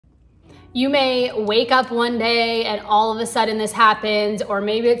You may wake up one day and all of a sudden this happens, or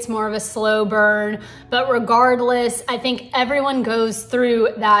maybe it's more of a slow burn, but regardless, I think everyone goes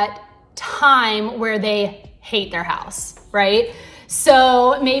through that time where they hate their house, right?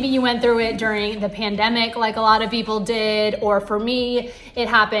 So maybe you went through it during the pandemic like a lot of people did, or for me, it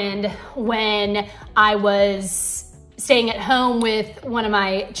happened when I was staying at home with one of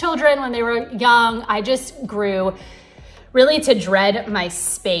my children when they were young. I just grew really to dread my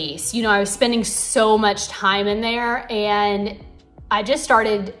space. You know, I was spending so much time in there, and I just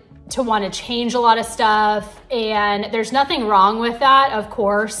started to want to change a lot of stuff. And there's nothing wrong with that, of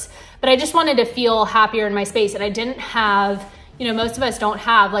course, but I just wanted to feel happier in my space. And I didn't have, you know, most of us don't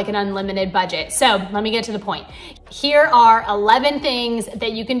have like an unlimited budget. So let me get to the point. Here are 11 things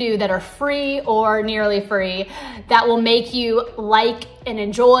that you can do that are free or nearly free that will make you like and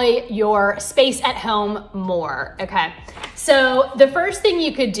enjoy your space at home more, okay? So the first thing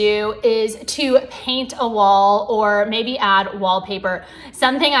you could do is to paint a wall or maybe add wallpaper.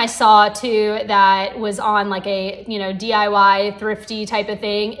 Something I saw too that was on like a, you know, DIY thrifty type of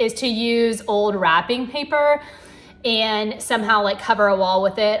thing is to use old wrapping paper and somehow like cover a wall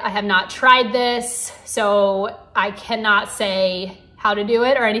with it. I have not tried this, so I cannot say how to do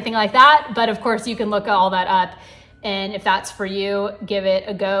it or anything like that. But of course you can look all that up, and if that's for you, give it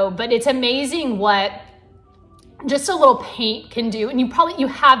a go. But it's amazing what just a little paint can do. And you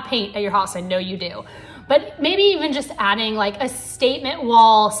have paint at your house, I know you do. But maybe even just adding like a statement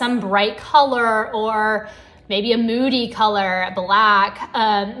wall, some bright color, or maybe a moody color, black.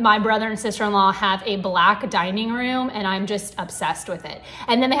 My brother and sister-in-law have a black dining room, and I'm just obsessed with it.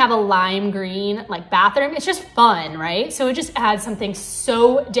 And then they have a lime green like bathroom. It's just fun, right? So it just adds something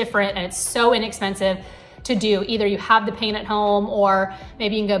so different, and it's so inexpensive to do. Either you have the paint at home, or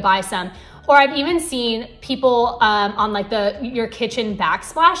maybe you can go buy some. Or I've even seen people on like your kitchen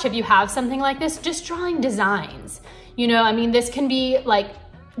backsplash, if you have something like this, just drawing designs. You know, I mean, this can be like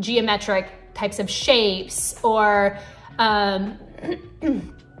geometric types of shapes, or I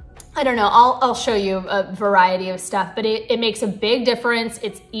don't know, I'll show you a variety of stuff, but it makes a big difference.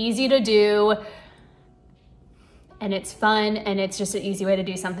 It's easy to do, and it's fun, and it's just an easy way to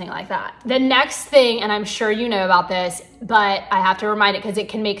do something like that. The next thing, and I'm sure you know about this, but I have to remind it because it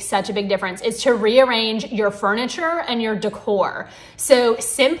can make such a big difference, is to rearrange your furniture and your decor. So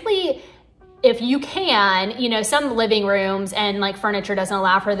simply, if you can, you know, some living rooms and like furniture doesn't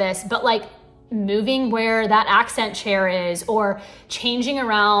allow for this, but like moving where that accent chair is, or changing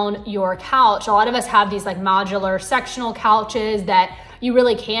around your couch. A lot of us have these like modular sectional couches that you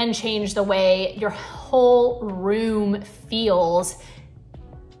really can change the way your whole room feels.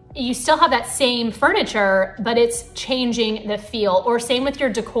 You still have that same furniture, but it's changing the feel. Or same with your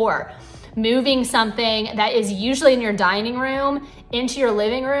decor. Moving something that is usually in your dining room into your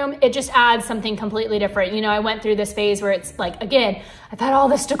living room, it just adds something completely different. You know, I went through this phase where it's like, again, I've had all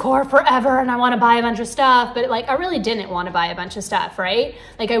this decor forever and I want to buy a bunch of stuff, but like I really didn't want to buy a bunch of stuff, right?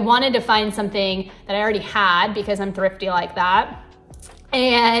 Like I wanted to find something that I already had because I'm thrifty like that.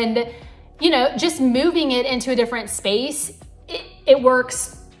 And, you know, just moving it into a different space, it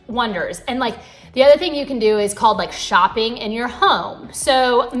works wonders. And like, the other thing you can do is called like shopping in your home.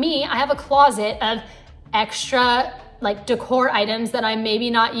 So I have a closet of extra like decor items that I'm maybe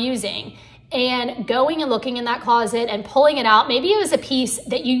not using, and going and looking in that closet and pulling it out. Maybe it was a piece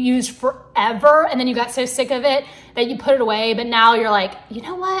that you used forever and then you got so sick of it that you put it away, but now you're like, you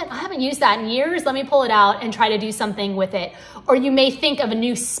know what? I haven't used that in years. Let me pull it out and try to do something with it. Or you may think of a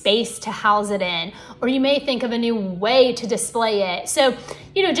new space to house it in, or you may think of a new way to display it. So,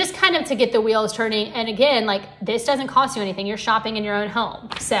 you know, just kind of to get the wheels turning. And again, like this doesn't cost you anything. You're shopping in your own home.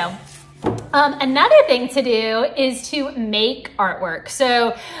 So another thing to do is to make artwork.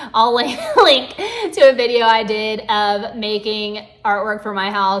 So I'll link to a video I did of making artwork for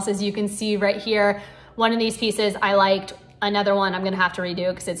my house. As you can see right here, one of these pieces I liked, another one I'm gonna have to redo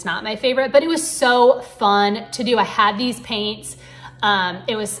because it's not my favorite, but it was so fun to do. I had these paints.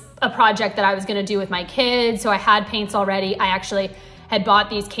 It was a project that I was gonna do with my kids, so I had paints already. I actually had bought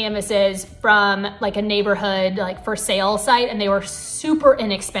these canvases from like a neighborhood like for sale site, and they were super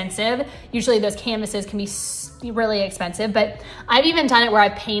inexpensive. Usually those canvases can be really expensive, but I've even done it where I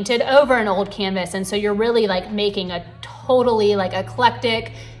painted over an old canvas. And so you're really like making a totally like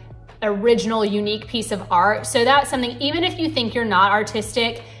eclectic, original, unique piece of art. So that's something, even if you think you're not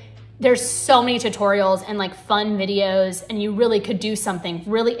artistic, there's so many tutorials and like fun videos, and you really could do something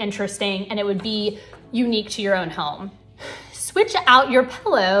really interesting and it would be unique to your own home. Switch out your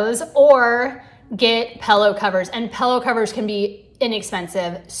pillows or get pillow covers, and pillow covers can be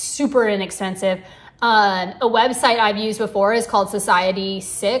inexpensive, super inexpensive. A website I've used before is called Society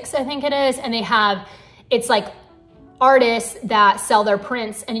 6, I think it is. And it's like artists that sell their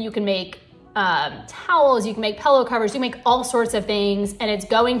prints, and you can make towels, you can make pillow covers, you make all sorts of things, and it's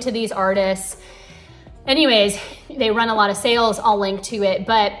going to these artists. Anyways, they run a lot of sales. I'll link to it,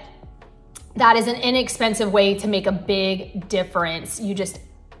 but that is an inexpensive way to make a big difference. You just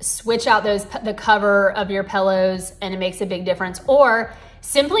switch out the cover of your pillows and it makes a big difference. Or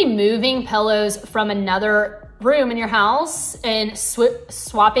simply moving pillows from another room in your house and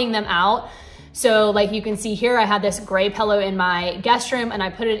swapping them out. So like you can see here, I had this gray pillow in my guest room and I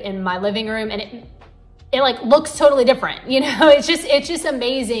put it in my living room, and it like looks totally different. You know, it's just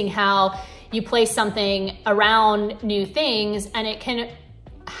amazing how you place something around new things and it can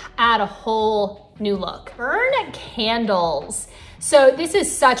add a whole new look. Burn candles. So this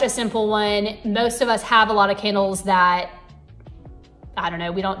is such a simple one. Most of us have a lot of candles that, I don't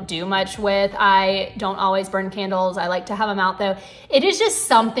know, we don't do much with. I don't always burn candles. I like to have them out though. It is just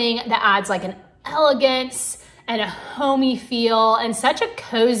something that adds like an elegance and a homey feel and such a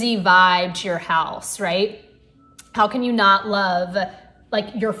cozy vibe to your house, right? How can you not love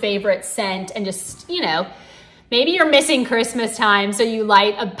like your favorite scent and just, you know, maybe you're missing Christmas time, so you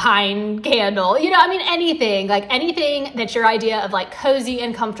light a pine candle. You know, I mean, anything that's your idea of like cozy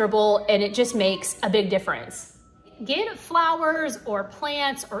and comfortable, and it just makes a big difference. Get flowers or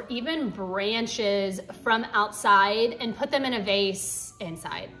plants or even branches from outside and put them in a vase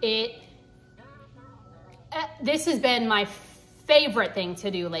inside. This has been my favorite thing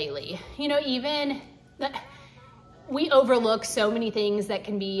to do lately. You know, we overlook so many things that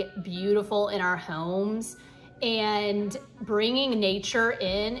can be beautiful in our homes, and bringing nature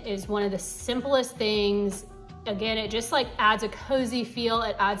in is one of the simplest things. Again, it just like adds a cozy feel.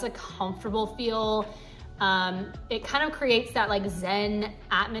 It adds a comfortable feel. It kind of creates that like Zen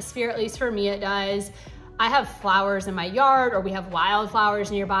atmosphere, at least for me it does. I have flowers in my yard, or we have wildflowers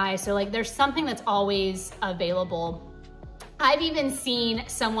nearby. So like there's something that's always available. I've even seen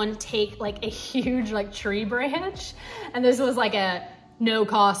someone take like a huge like tree branch, and this was like a no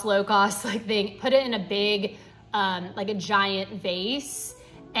cost, low cost like thing, put it in a big, like a giant vase,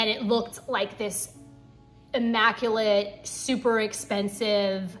 and it looked like this immaculate, super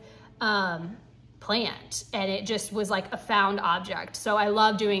expensive plant, and it just was like a found object. So I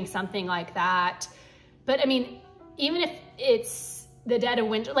love doing something like that. But I mean, even if it's the dead of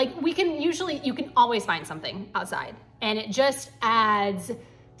winter, like you can always find something outside, and it just adds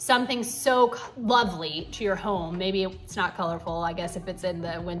something so lovely to your home. Maybe it's not colorful, I guess, if it's in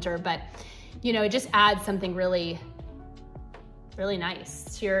the winter, but you know, it just adds something really, really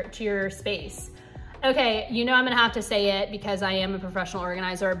nice to your space. Okay, you know I'm gonna have to say it because I am a professional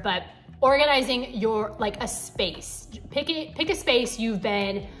organizer, but organizing your, like a space. Pick a space you've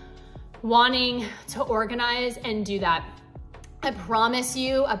been wanting to organize and do that. I promise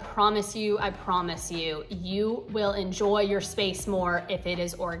you, you will enjoy your space more if it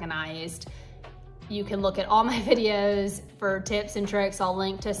is organized. You can look at all my videos for tips and tricks. I'll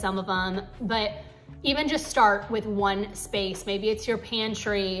link to some of them, but even just start with one space. Maybe it's your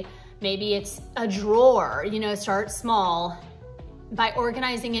pantry, maybe it's a drawer, you know, start small. By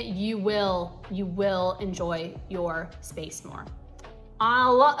organizing it, you will enjoy your space more.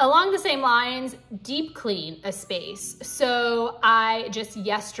 Along the same lines, deep clean a space. So I just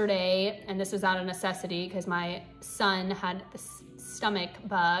yesterday, and this was out of necessity because my son had the stomach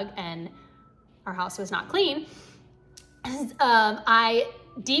bug and our house was not clean. I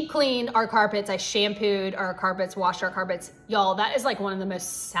deep cleaned our carpets. I shampooed our carpets, washed our carpets. Y'all, that is like one of the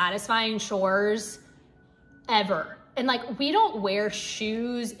most satisfying chores ever. And like, we don't wear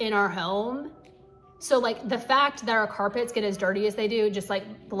shoes in our home. So like the fact that our carpets get as dirty as they do, just like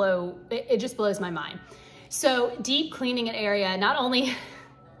it just blows my mind. So deep cleaning an area, not only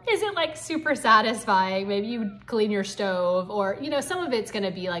is it like super satisfying, maybe you clean your stove, or, you know, some of it's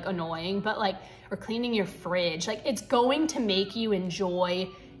gonna be like annoying, but like, or cleaning your fridge, like it's going to make you enjoy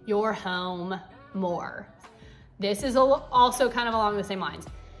your home more. This is also kind of along the same lines.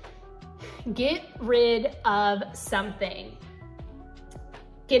 Get rid of something.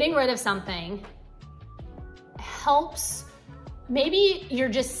 Getting rid of something helps. Maybe you're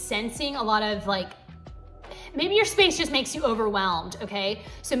just sensing a lot of like, maybe your space just makes you overwhelmed, okay?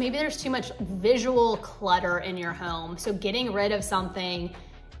 So maybe there's too much visual clutter in your home. So getting rid of something,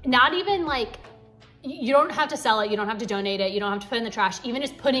 not even like, you don't have to sell it, you don't have to donate it, you don't have to put it in the trash, even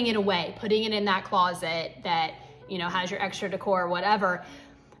just putting it away, putting it in that closet that, you know, has your extra decor or whatever.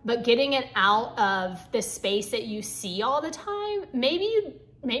 But getting it out of the space that you see all the time, maybe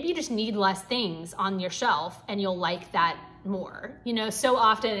you just need less things on your shelf and you'll like that more. You know, so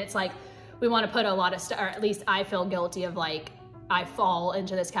often it's like we want to put a lot of stuff, or at least I feel guilty of like, I fall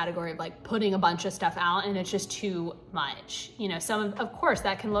into this category of like putting a bunch of stuff out and it's just too much. You know, of course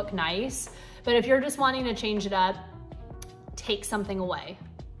that can look nice, but if you're just wanting to change it up, take something away.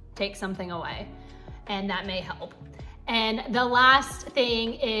 Take something away, and that may help. And the last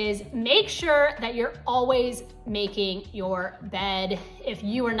thing is make sure that you're always making your bed. If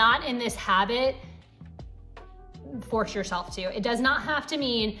you are not in this habit, force yourself to. It does not have to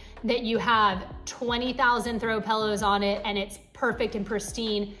mean that you have 20,000 throw pillows on it and it's perfect and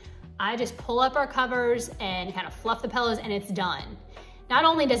pristine. I just pull up our covers and kind of fluff the pillows and it's done. Not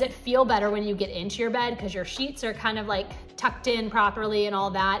only does it feel better when you get into your bed because your sheets are kind of like tucked in properly and all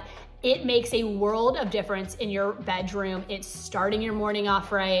that, it makes a world of difference in your bedroom. It's starting your morning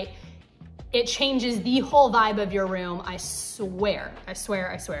off right. It changes the whole vibe of your room. I swear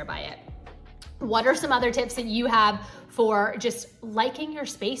by it. What are some other tips that you have for just liking your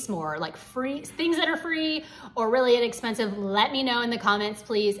space more, like free things that are free or really inexpensive? Let me know in the comments,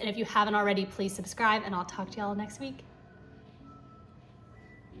 please. And if you haven't already, please subscribe, and I'll talk to y'all next week.